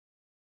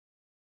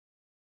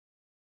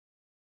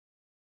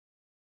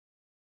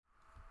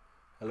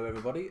Hello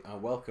everybody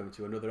and welcome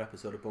to another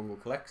episode of Bungle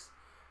Collects.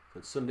 So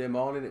it's Sunday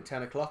morning at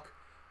 10 o'clock.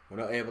 We're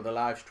not able to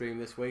live stream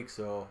this week,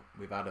 so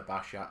we've had a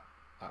bash at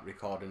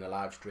recording a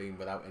live stream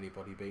without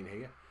anybody being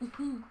here.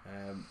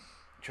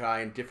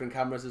 Trying different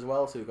cameras as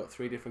well, so we've got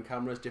 3 different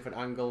cameras, different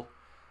angle.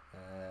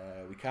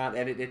 We can't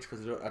edit it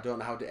because I don't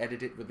know how to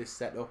edit it with this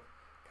setup.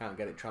 Can't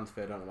get it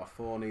transferred onto my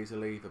phone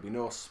easily. There'll be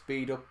no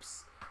speed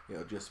ups.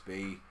 It'll just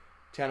be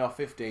 10 or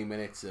 15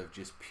 minutes of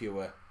just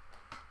pure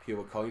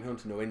coin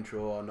hunt, no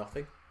intro or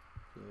nothing.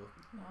 So,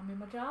 I'm in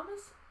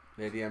pyjamas.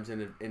 Lady M's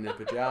in her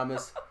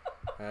pyjamas.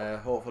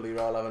 Hopefully we're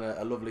all having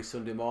a lovely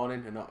Sunday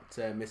morning and not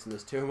missing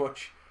us too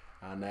much.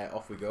 And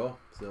off we go.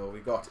 So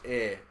we got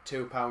a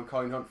 £2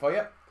 coin hunt for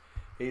you.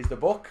 Here's the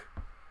book.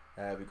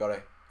 We've got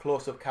a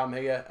close-up cam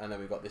here, and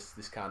then we've got this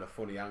kind of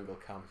funny angle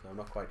cam. So I'm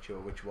not quite sure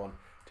which one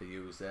to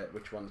use.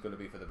 Which one's going to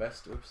be for the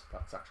best. Oops,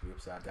 that's actually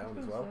upside down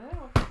as well.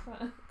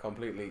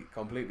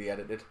 Completely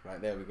edited. Right,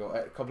 there we go.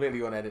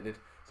 Completely unedited.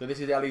 So this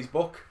is Ellie's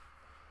book.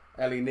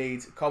 Ellie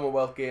needs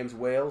Commonwealth Games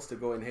Wales to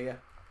go in here,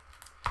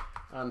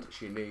 and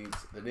she needs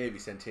the Navy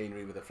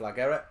Centenary with a flag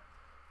error,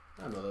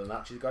 and other than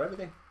that she's got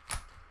everything.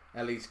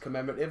 Ellie's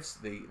commemoratives,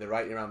 the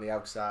writing around the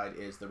outside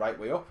is the right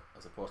way up,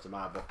 as opposed to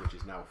my book, which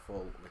is now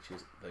full, which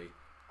is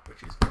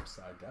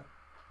upside down.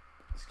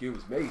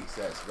 Excuse me, he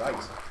says. Right,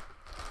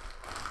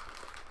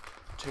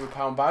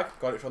 £2 bag,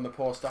 got it from the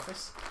post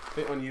office.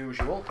 Bit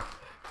unusual.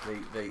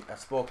 I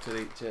spoke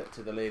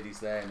to the ladies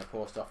there in the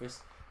post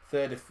office.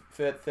 3rd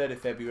of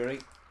February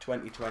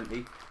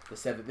 2020. They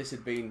said that this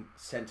had been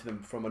sent to them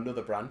from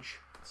another branch,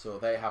 so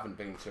they haven't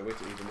been to it,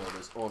 even though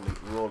there's only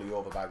rolling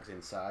over bags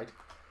inside.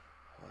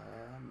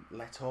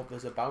 Let's hope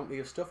there's a bounty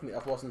of stuff, and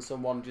it wasn't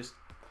someone just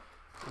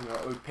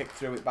who picked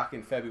through it back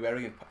in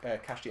February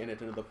and cashed it in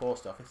at another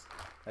post office.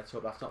 Let's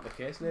hope that's not the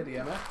case, Lady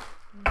Emma.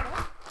 Okay.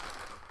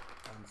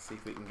 And see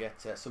if we can get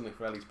something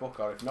for Ellie's book,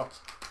 or if not,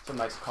 some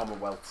nice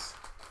Commonwealths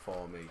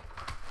for me.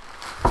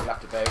 You'll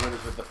have to bear with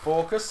us with the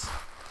focus.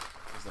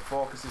 The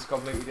focus is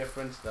completely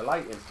different, the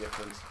lighting's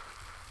different,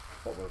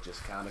 but we'll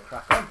just kind of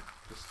crack on.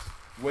 Just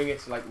wing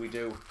it like we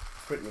do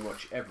pretty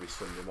much every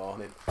Sunday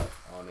morning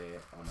on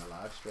a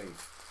live stream.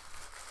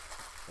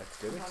 Let's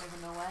do it. I don't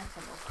even know where to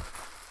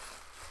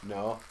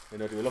look.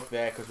 No, do we look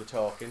there because we're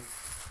talking?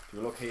 Do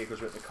we look here because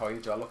we're at the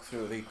coins? Do I look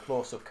through the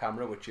close-up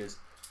camera, which is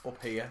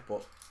up here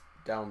but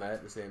down there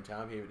at the same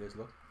time? Here it is,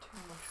 look.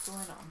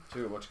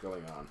 Too much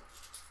going on.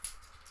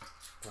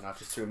 And I've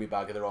just threw my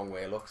bag the wrong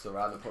way, look, so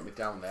rather than putting it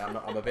down there,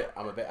 I'm a bit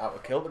out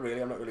of kilter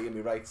really. I'm not really in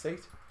my right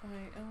seat. Oh,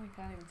 you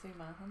can't even see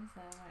my hands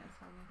there, right?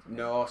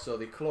 No, so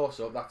the close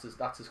up, that's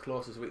as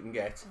close as we can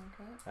get.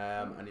 Okay.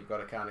 And you've got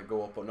to kind of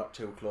go up, but not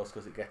too close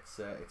because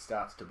it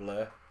starts to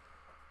blur.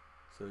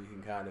 So you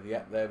can kind of,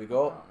 there we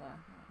go.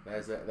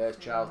 There's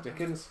Charles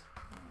Dickens.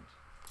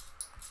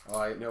 Right.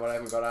 Oh, you know what I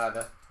haven't got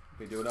either.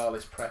 Been doing all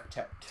this prep.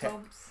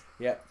 Tubs.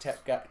 Yep,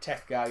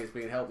 tech guy has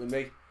been helping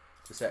me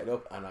to set it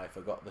up, and I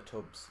forgot the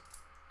tubs.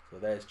 So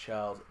there's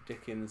Charles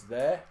Dickens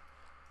there.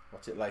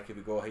 What's it like if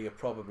we go here?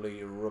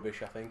 Probably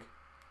rubbish, I think.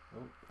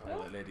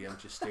 Oh, Lady M's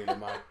just stealing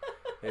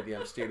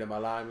my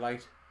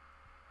limelight.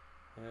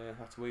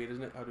 That's weird,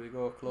 isn't it? How do we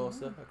go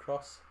closer,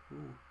 across?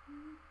 Ooh,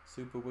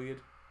 super weird.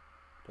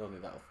 Don't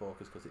think that'll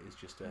focus because it is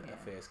just a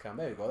face cam.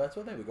 There we go.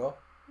 There we go.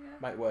 Yeah.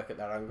 Might work at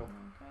that angle.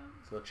 Okay.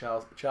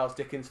 So Charles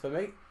Dickens for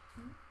me.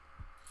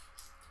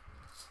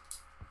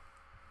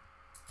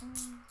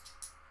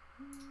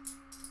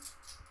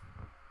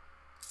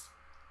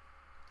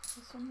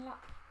 Some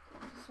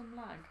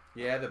lag.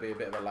 Yeah, there'll be a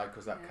bit of a lag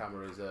because that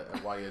camera is a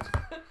wired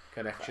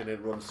connection. It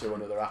runs through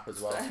another app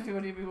as well. So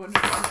everybody will be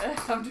wondering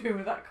what I'm doing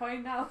with that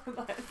coin now.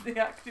 Like the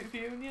active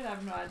union. I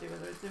have no idea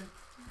whether it's a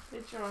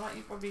picture or not.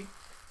 You've probably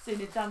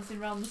seen it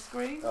dancing around the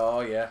screen.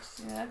 Oh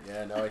yes.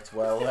 Yeah. No, it's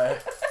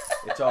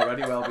it's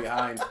already well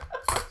behind.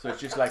 So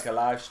it's just like a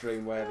live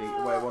stream where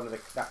one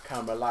of that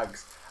camera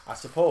lags. I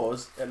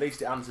suppose at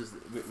least it answers.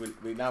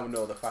 We now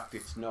know the fact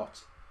it's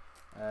not.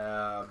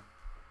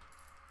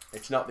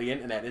 It's not the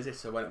internet, is it?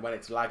 So when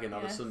it's lagging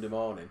on a Sunday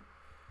morning,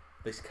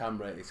 this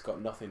camera, it's got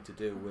nothing to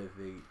do with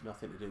the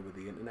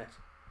internet,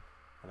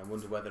 and I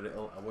wonder whether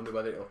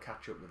it'll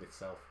catch up with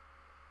itself.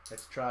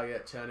 Let's try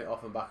turn it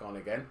off and back on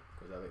again,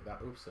 because I think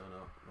that. Oops, oh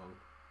no, wrong.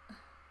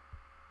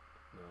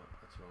 No,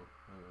 that's wrong.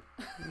 Hang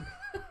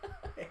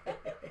on.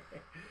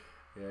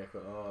 Yeah.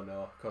 Oh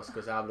no,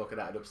 because I'm looking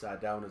at it upside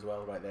down as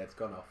well. Right there, it's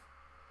gone off,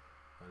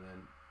 and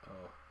then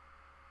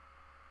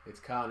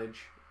it's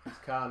carnage. It's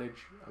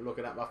carnage. I'm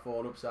looking at my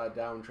phone upside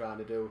down trying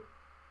to do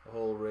a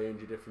whole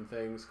range of different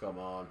things. Come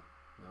on.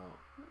 No.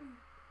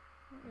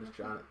 I'm just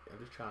trying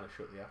to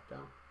shut the app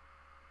down.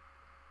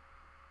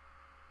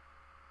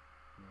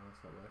 No,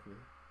 it's not working, is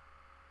it?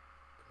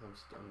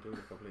 Because I'm doing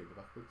it completely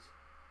backwards.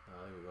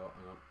 Oh, there we go.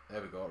 Hang on.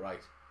 There we go.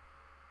 Right.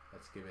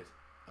 Let's give it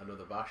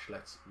another bash.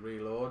 Let's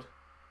reload.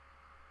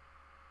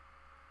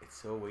 It's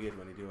so weird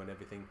when you're doing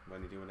everything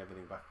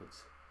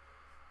backwards.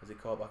 Has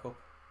it caught back up?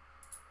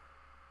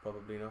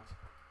 Probably not.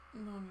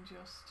 Only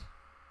just.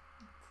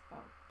 It's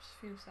about a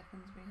few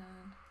seconds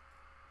behind.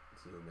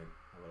 Zoom in.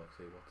 Have a look,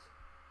 see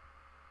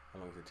how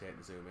long does it take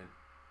to zoom in?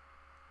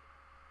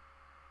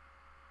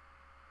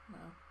 No.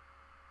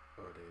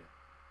 Oh dear.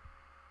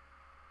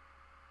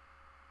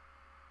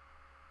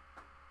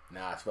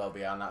 Nah, it's well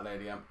beyond that,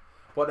 lady.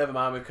 But never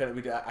mind.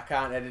 I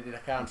can't edit it. I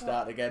can't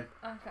start again.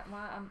 I can't,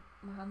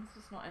 my hand's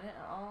just not in it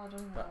at all. I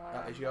don't even know why.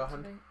 That is your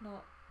hand.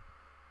 No.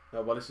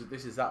 No, well, this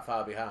is that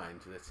far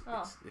behind.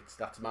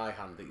 That's my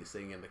hand that you're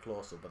seeing in the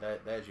close up.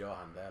 But there's your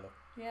hand there. Look.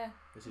 Yeah.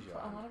 This is your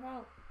hand. hand.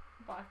 What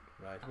about?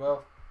 Right.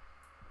 Well,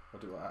 I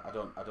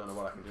don't know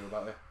what I can do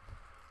about it.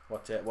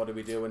 What do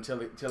we do until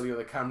the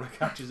other camera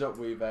catches up?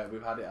 We've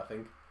had it, I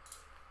think.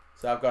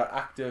 So I've got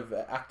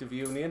active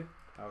union.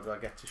 How do I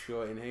get to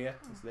show it in here?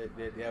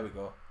 There we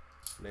go.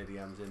 Lady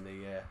M's in the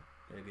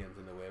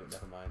way, but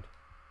never mind.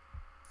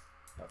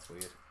 That's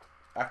weird.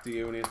 Active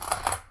union.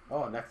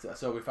 Oh, next.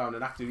 So we found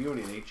an active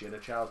union each and a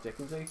Charles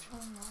Dickens each. Oh,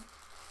 no.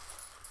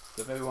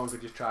 So if everyone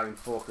could just try and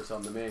focus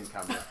on the main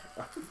camera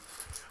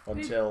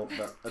until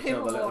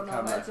the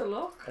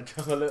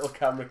little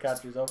camera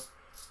catches up.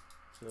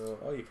 So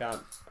you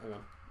can't. Hang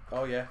on.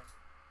 Oh yeah,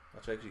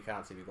 that's right. 'Cause you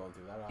can't see me going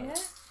through that. Right?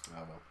 Yeah.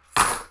 Oh well.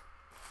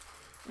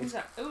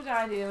 Whose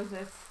idea was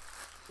this?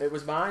 It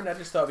was mine. I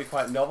just thought it'd be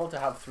quite novel to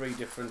have three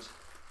different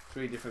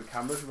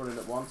cameras running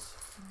at once.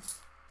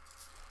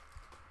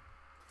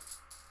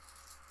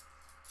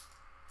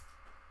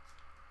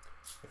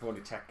 If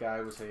only Tech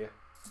Guy was here.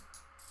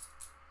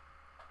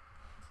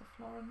 It's a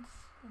Florence.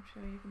 I'm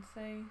sure you can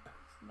see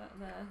that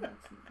there.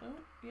 Oh,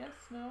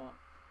 yes, no.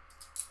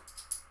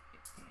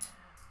 Yeah.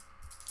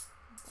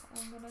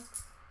 I'm not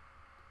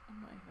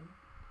even.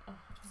 Oh, I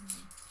don't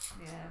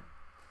know. Yeah.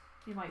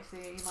 You might see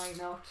it, you might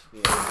not.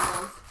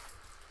 Yeah.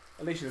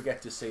 At least you'll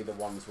get to see the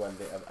ones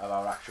of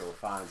our actual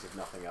finds, if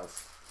nothing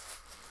else.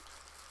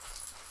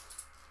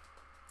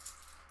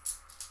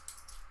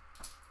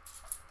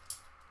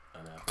 I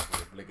know,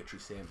 the obligatory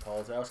St.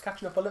 Paul's. I was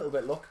catching up a little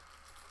bit, look.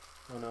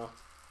 Oh no,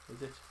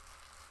 is it?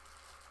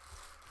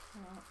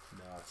 What?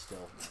 No,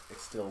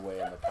 it's still way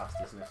in the past,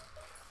 isn't it?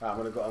 Right, I'm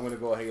gonna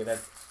go here then.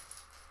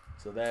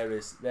 So there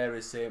is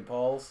St.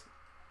 Paul's.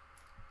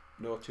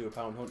 No £2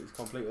 hunt is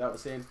complete without the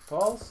St.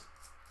 Paul's.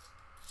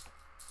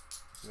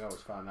 We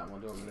always find that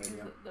one, don't we?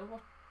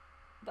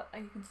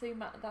 You can see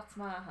that's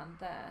my hand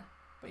there,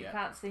 but yeah. You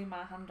can't see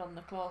my hand on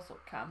the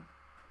close-up cam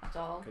at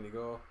all. Can you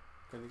go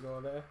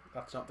there?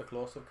 That's not the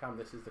close-up cam.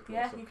 This is the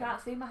close-up Yeah, cam. you can't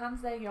see my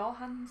hands. They're your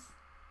hands.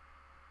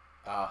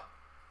 Ah.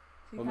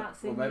 So you can't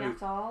see me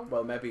at all.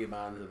 Well, maybe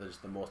mine are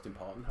just the most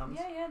important hands.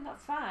 Yeah,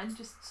 that's fine.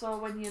 Just so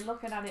when you're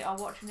looking at it or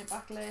watching it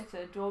back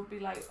later, don't be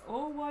like,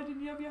 oh, why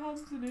didn't you have your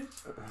hands in it?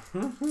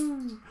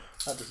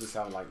 That doesn't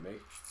sound like me.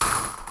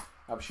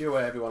 I'm sure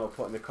everyone will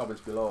put in the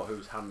comments below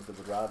whose hands they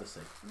would rather see.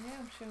 Yeah,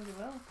 I'm sure they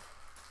will.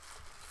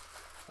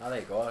 Ah, there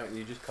you go.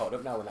 You just caught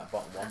up now with that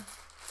bottom one.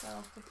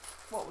 Well,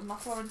 what with my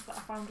Florence that I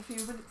found a few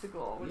minutes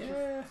ago, which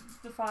yeah. is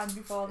the find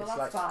before the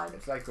last find.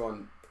 It's like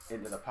going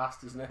into the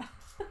past, isn't it?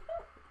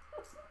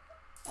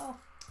 Oh.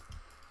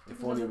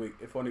 If only we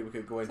could go into the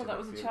future. So that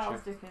was a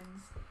Charles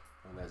Dickens.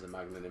 And there's a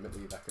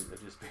magnanimity that could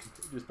have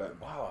just been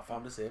wow, I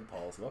found a St.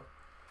 Paul's, look.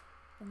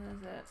 And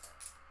there's it.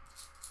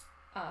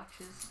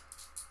 Arches.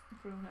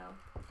 Brunel.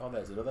 Oh,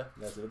 there's another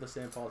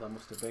St. Paul's. I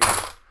must have been.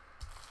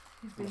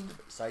 You've been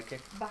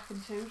psychic. Back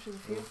into the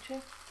future.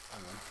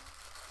 Hang on.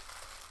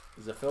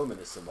 There's a film in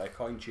this somewhere.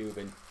 Coin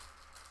tubing.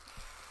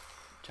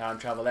 Time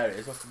travel. There it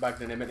is. What's the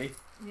magnanimity?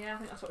 Yeah, I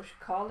think that's what we should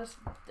call this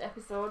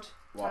episode.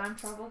 What? Time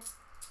travel.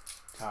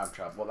 Time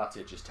travel. Well, that's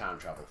it. Just time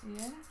travel.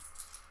 Yeah.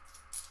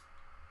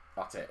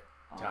 That's it.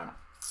 Time.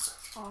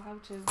 Or how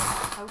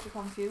to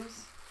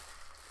confuse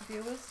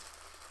viewers.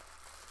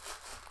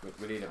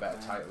 We need a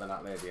better title than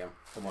that, lady.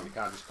 Come on, you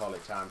can't just call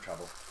it time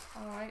travel.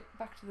 Alright,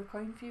 back to the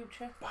coin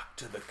future. Back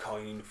to the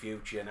coin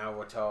future, now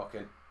we're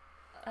talking.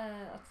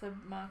 That's a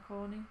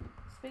Marconi.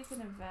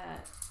 Speaking of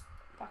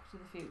Back to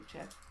the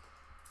Future,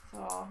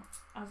 so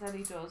as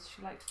Ellie does,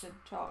 she likes to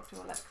talk to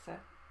Alexa,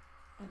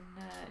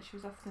 and she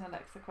was asking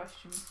Alexa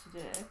questions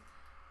today,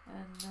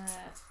 and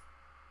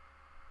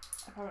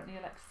apparently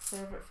Alexa's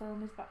favourite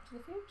film is Back to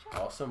the Future.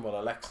 Awesome, well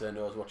Alexa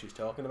knows what she's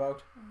talking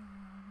about.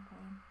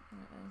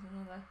 There's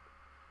another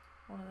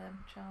one of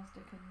them, Charles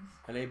Dickens.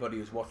 Anybody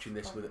who's watching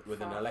this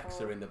with an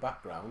Alexa in the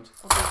background.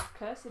 Oh,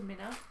 they're cursing me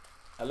now.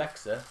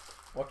 Alexa,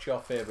 what's your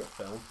favourite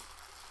film?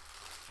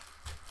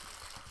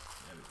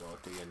 There we go,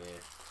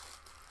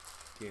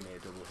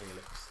 DNA double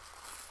helix.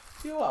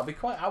 You know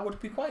what, I would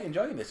be quite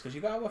enjoying this because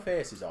you got our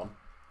faces on.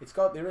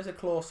 There is a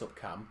close-up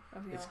cam.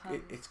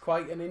 It's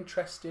quite an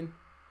interesting.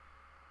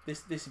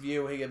 This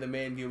view here, the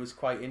main view, is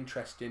quite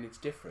interesting. It's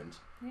different.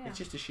 Yeah. It's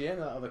just a shame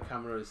that other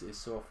camera is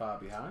so far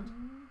behind.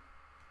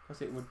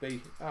 Because it would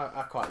be.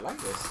 I quite like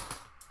this.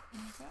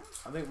 Okay.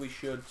 I think we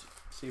should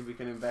see if we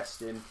can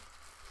invest in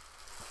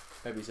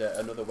maybe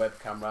another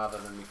webcam rather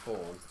than my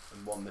phone,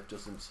 and one that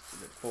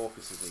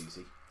focuses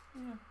easy.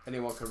 Yeah.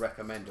 Anyone can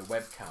recommend a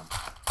webcam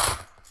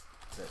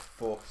that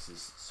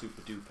focuses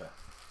super duper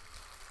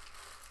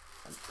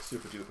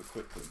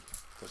quickly?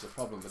 Because the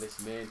problem with this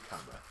main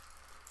camera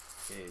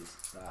is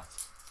that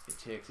it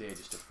takes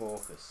ages to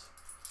focus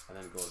and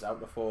then it goes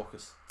out of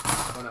focus.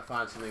 When I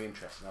find something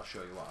interesting, I'll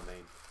show you what I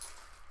mean.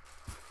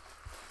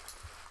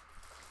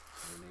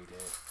 we need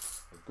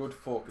a good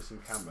focusing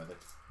camera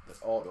that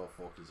auto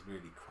focuses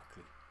really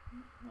quickly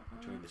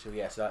between the two.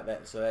 Yeah, so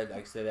like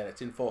I say there,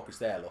 it's in focus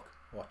there. Look,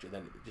 watch it.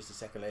 Then just a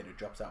second later, it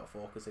drops out of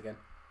focus again.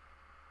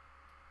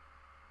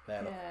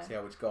 There, look, see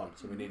how it's gone.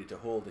 So we needed to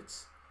hold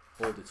its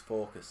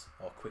focus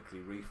or quickly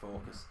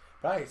refocus.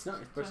 Right, it's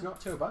not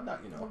too bad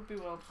that, you know. Rugby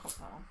World Cup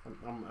now.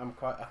 I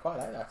quite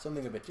like that.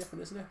 Something a bit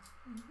different, isn't it?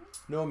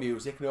 No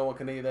music. No one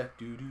can either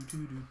do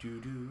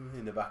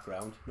in the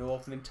background. No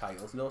opening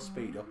titles. No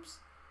speed ups.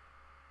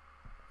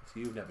 So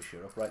you've never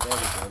shut up. Right, there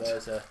we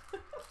go.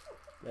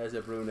 There's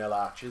a Brunel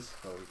Arches.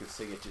 Oh, you can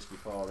see it just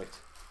before the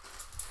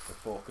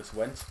focus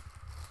went.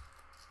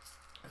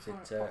 It's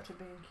to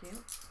being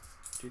cute.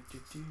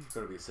 You've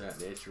got to be a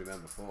certain age to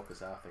remember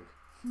focus, I think.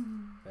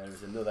 There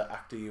is another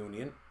actor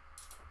union.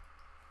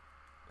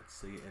 Let's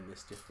see it in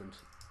this different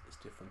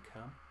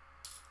cam.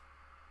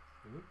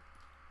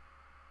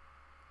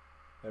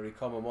 Very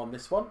common one,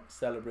 this one.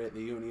 Celebrate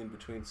the union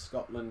between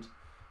Scotland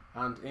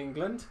and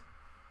England.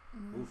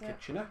 Ooh,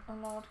 Kitchener. A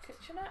Lord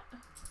Kitchener.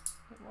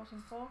 It was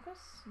in focus.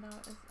 Now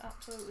it is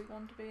absolutely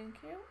gone to being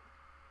cute.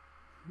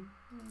 There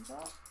you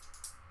go.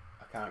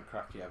 I can't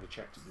crack you. Have you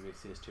checked it? It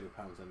says £2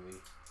 on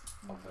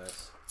the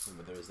obverse.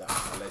 Remember, there is that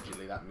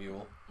allegedly that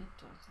mule. It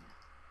does.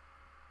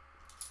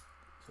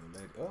 So,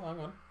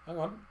 hang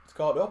on. It's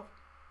caught up.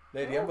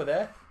 Lady Ember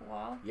there.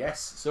 Wow.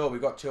 Yes. So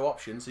we've got two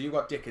options. So you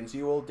got Dickens,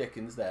 you old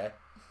Dickens there,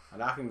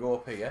 and I can go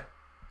up here.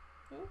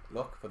 Ooh.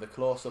 Look for the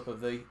close up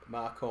of the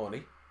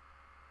Marconi.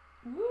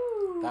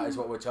 Woo. That is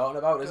what we're talking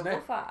about, isn't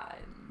it?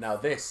 Fines. Now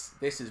this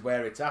is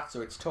where it's at.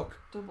 So it's took.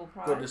 Double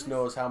prize. Goodness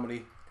knows how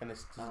many.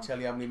 Does it tell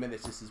you how many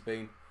minutes this has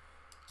been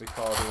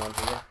recording on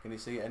here? Can you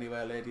see it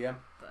anywhere, Lady M?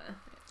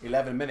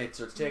 11 minutes.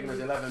 So it's taken us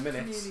 11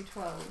 minutes. Nearly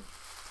 12.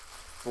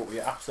 But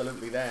we're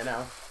absolutely there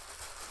now.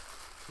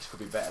 This could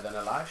be better than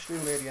a live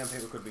stream, Lady M.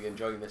 People could be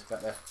enjoying this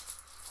better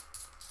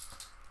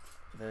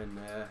than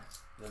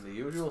the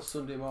usual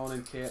Sunday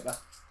morning caper.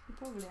 You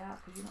probably are,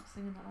 because you're not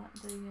singing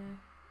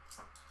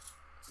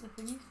the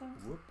thingy song.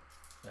 Whoop.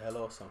 The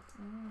hello song.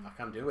 I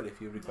can do it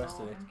if you're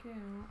requesting it. Thank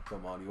you.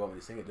 Come on, you want me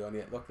to sing it, don't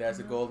you? Look, there's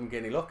a golden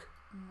guinea, look.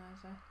 And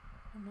there's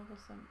another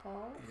St.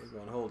 Paul's. Here,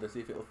 go and hold it,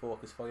 see if it'll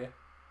focus for you.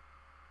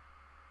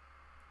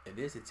 It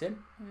is, it's in.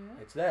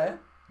 Yeah. It's there.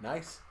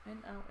 Nice.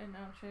 In, out,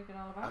 shaking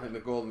all about. I think the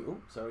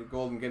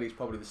golden guinea's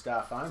probably the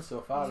star find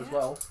so far as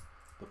well.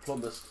 The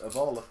plumbest of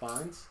all the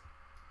finds.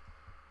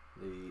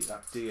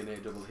 That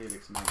DNA double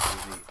helix might be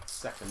the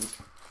second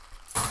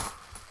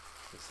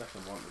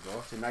one to go.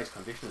 It's in nice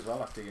condition as well,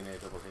 that DNA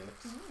double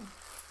helix.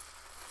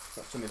 It's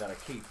not something that I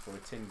keep, but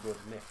it's in good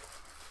nick.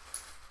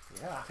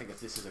 Yeah, I think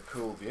this is a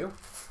cool view.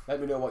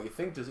 Let me know what you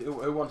think.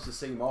 Who wants to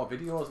see more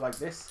videos like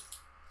this?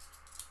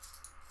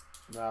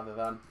 Rather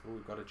than,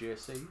 we've got a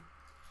JC.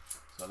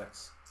 So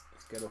let's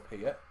get up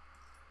here.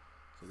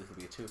 So this will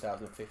be a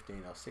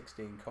 2015 or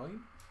 16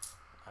 coin,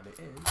 and it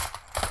is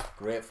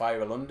Great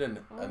Fire of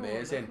London.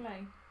 Amazing.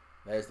 Lovely.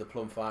 There's the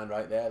plum find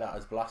right there. That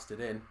has blasted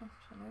in.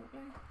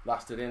 Absolutely.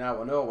 Blasted in out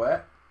of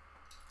nowhere.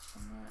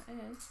 And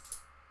that is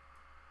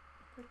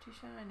pretty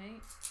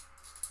shiny.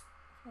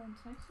 Florence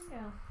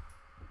Nightingale.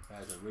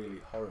 There's a really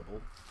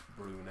horrible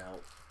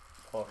Brunel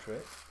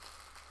portrait.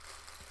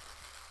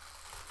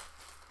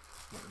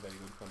 Not in very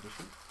good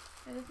condition.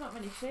 Yeah, there's not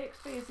many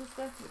Shakespeare's, is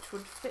there? Which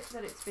would fit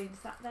that it's been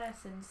sat there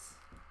since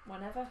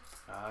whenever.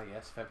 Ah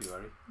yes,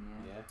 February.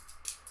 Yeah.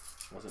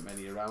 Wasn't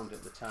many around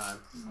at the time.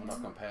 Well,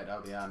 not compared to how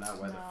they are now,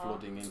 where they're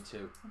flooding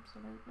into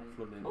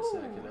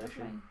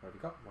circulation. What have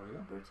you got?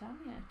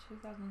 Britannia,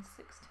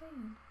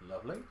 2016.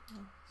 Lovely.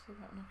 Oh, see if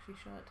I can actually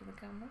show it to the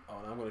camera. Oh,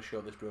 and I'm going to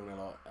show this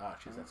Brunel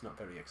Arches. That's not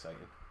very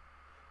exciting.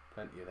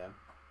 Plenty of them.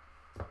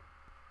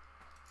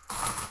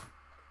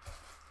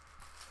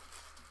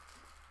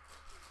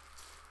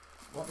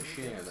 What a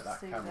shame that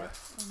camera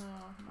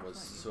was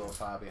so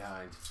far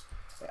behind.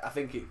 I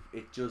think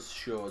it does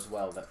show as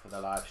well that for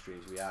the live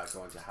streams we are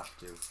going to have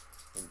to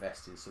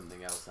invest in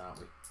something else, aren't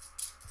we?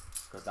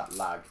 Because that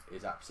lag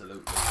is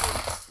absolutely,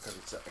 because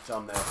it's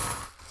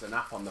an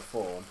app on the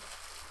phone.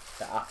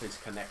 The app is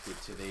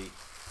connected to the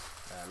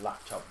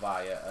laptop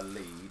via a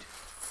lead,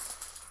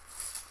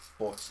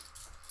 but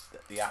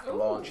the app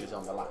launches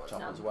on the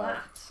laptop as well.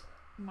 That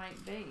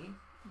might be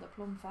the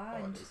plum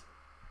find. Oh, it is.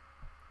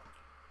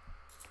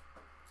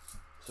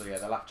 So yeah,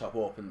 the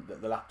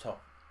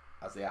laptop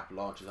as the app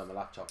launches on the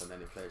laptop and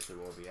then it plays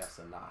through OBS,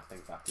 and I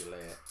think that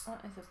delay.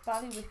 That is a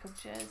Ballywick of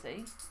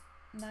Jersey,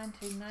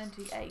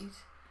 1998.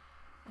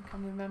 I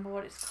can't remember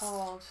what it's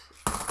called.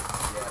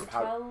 Yeah,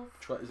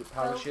 12 is it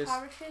parishes? 12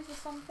 parishes or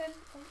something.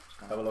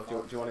 Oh, have a look. Do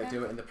you want to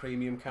do it in the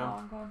premium cam? Oh,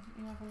 I'm going.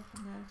 You have a look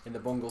in there. In the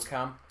bungle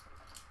cam.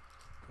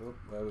 Oh,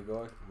 where are we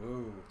going?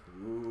 Woo,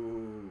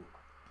 woo.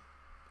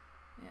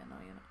 Yeah, no,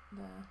 you're not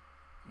there.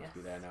 Must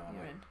be there now, am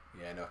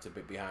I? Yeah, no, it's a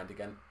bit behind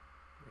again.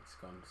 It's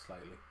gone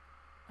slightly.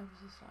 Ever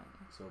so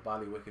slightly. So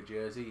Ballywick of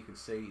Jersey, you can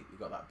see you've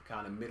got that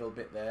kind of middle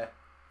bit there,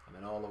 and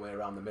then all the way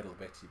around the middle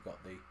bit you've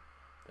got the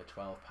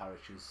 12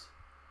 parishes.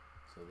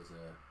 So there's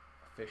a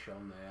fish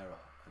on there,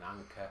 an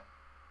anchor,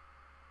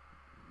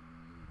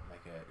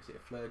 like is it a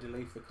fleur de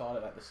lis they call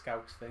it, like the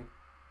Scouts thing?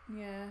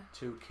 Yeah.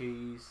 2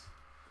 keys,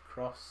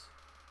 cross.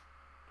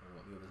 Don't know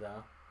what the others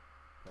are.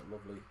 Got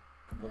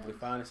lovely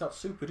fine. It's not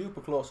super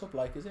duper close up,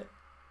 like, is it?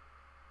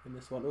 In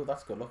this one, oh,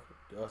 that's good. Look,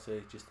 I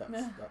say just that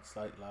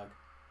slight lag.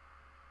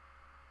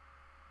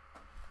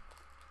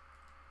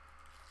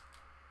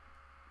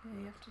 Yeah,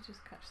 you have to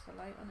just catch the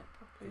light on it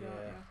properly,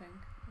 don't you? I think.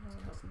 It's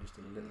casting just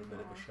a little bit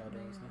of a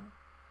shadow, isn't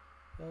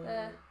it?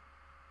 There.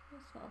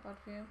 That's not a bad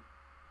view.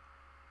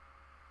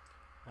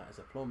 That is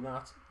a plum.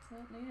 That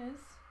Certainly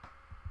is.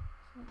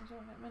 Certainly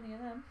don't get many of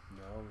them.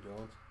 No, we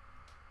don't.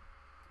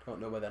 Don't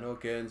know whether. I know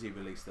Guernsey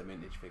released their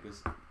mintage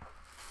figures.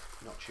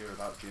 Not sure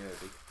about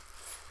Jersey.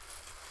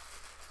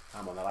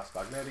 I'm on the last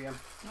bag there again.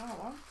 Oh,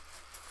 well.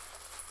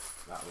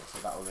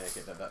 That'll make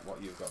it that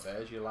what you've got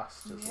there is your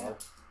last as well.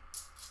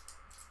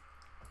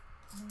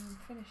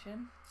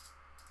 Finishing.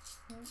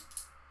 Yeah.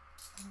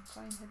 And a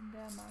coin hidden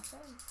behind my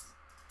face.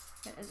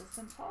 It is a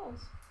St.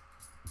 Paul's.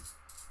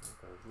 I've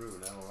got a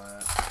Brunel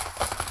there,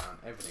 and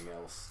everything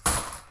else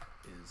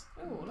is.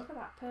 Oh, look at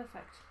that!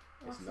 Perfect.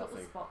 Last little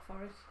spot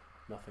for it.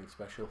 Nothing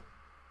special.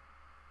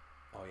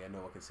 Oh yeah,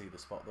 no one can see the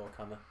spot though,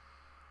 can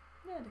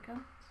they? Yeah, they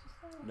can. It's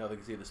just there. No, they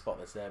can see the spot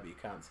that's there, but you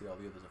can't see all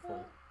the others are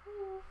full.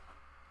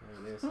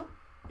 There it is. Huh?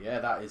 Yeah,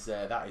 that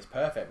is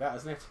perfect. That,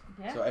 isn't it?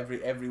 Yeah. So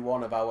every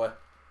one of our,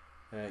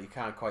 you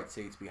can't quite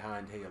see it's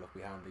behind here. Look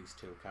behind these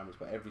 2 cameras,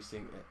 but every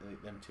single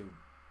them 2,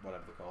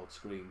 whatever they're called,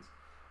 screens.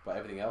 But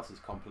everything else is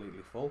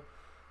completely full.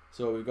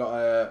 So we've got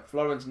a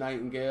Florence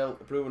Nightingale,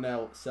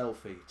 Brunel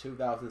Selfie,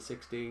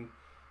 2016,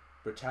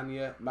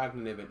 Britannia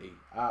Magnanimity,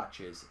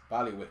 Arches,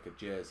 Ballywick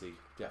Jersey,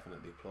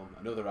 definitely plum.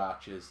 Another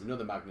Arches,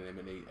 another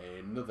Magnanimity,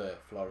 another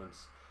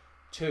Florence,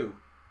 2,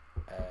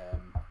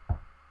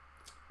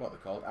 what they're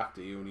called,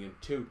 Actor Union,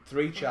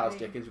 3 Charles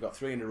Dickens. We've got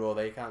 3 in a row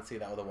there. You can't see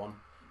that other one.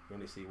 You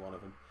only see one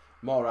of them.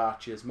 More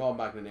Arches, more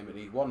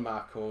Magnanimity, 1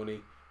 Marconi.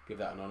 Give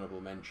that an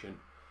honourable mention.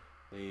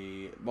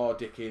 The more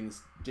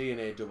Dickens,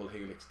 DNA double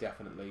helix,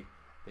 definitely.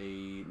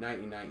 The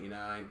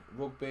 1999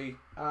 Rugby,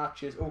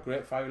 Arches, oh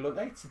great Fire Lund.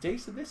 Hey, it's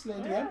decent this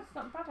lady, yeah. It's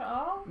not bad at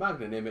all.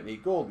 Magnanimity,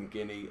 Golden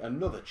Guinea,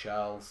 another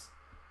Charles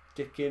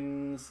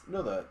Dickens,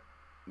 another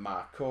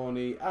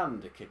Marconi,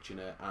 and a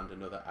Kitchener, and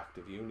another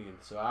Active Union.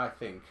 So I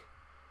think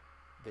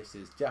this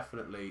is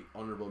definitely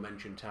honourable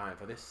mention time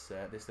for this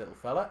this little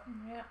fella.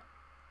 Yeah.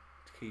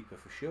 Keeper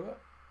for sure,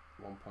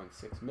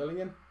 1.6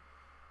 million.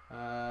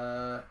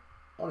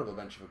 Honourable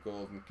mention for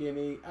Golden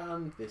Guinea,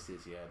 and this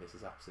is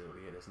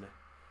absolutely it, isn't it?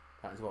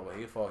 That is what we're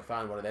here for. If we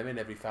find one of them in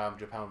every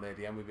 £500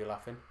 ADM, we'd be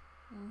laughing.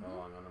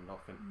 Oh, hang on, I'm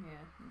looking. Yeah,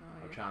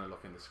 no, I'm trying to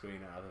look in the screen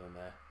rather than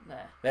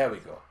there. There we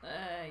go.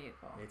 There you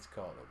go. It's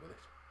caught up with it.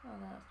 Oh,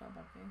 no, it's not a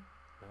bad view.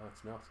 No,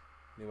 it's not.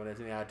 Anyone has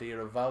any idea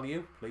of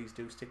value, please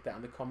do stick that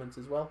in the comments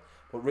as well.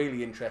 But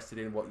really interested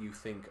in what you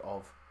think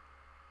of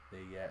the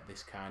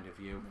this kind of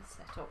view.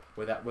 The setup.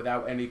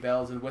 Without any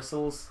bells and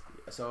whistles.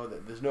 So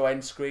there's no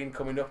end screen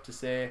coming up to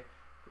say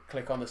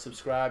click on the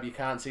subscribe. You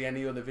can't see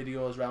any other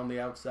videos around the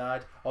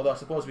outside. Although I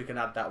suppose we can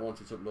add that once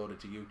it's uploaded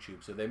to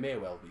YouTube. So they may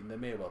well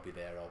be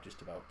there or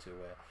just about to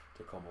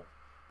come up.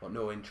 But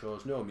no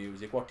intros, no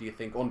music. What do you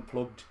think?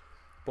 Unplugged.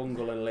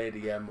 Bungle and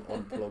Lady M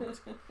unplugged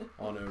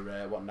on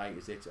a what night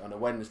is it? On a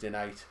Wednesday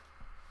night.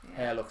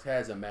 Yeah.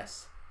 Hair's a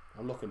mess.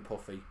 I'm looking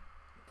puffy.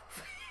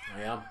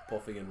 I am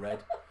puffy and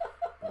red.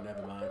 But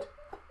never mind.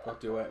 What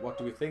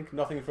do we think?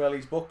 Nothing for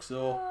Ellie's book,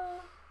 so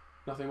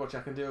nothing much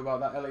I can do about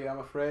that, Ellie, I'm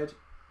afraid.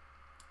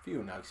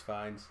 Few nice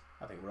finds.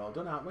 I think we're all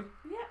done, aren't we?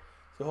 Yeah.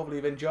 So hopefully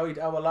you've enjoyed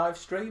our live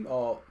stream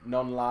or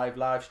non-live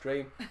live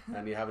stream,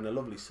 and you're having a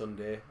lovely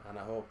Sunday. And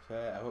I hope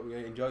you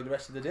enjoy the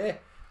rest of the day.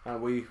 And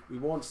we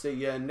won't see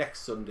you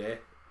next Sunday,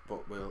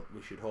 but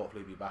we should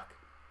hopefully be back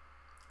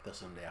the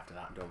Sunday after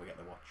that. And don't forget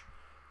to watch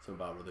some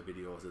of our other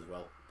videos as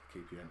well to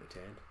keep you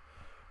entertained.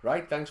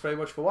 Right, thanks very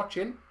much for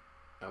watching,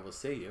 and we'll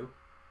see you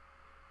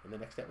in the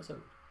next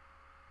episode.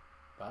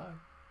 Bye.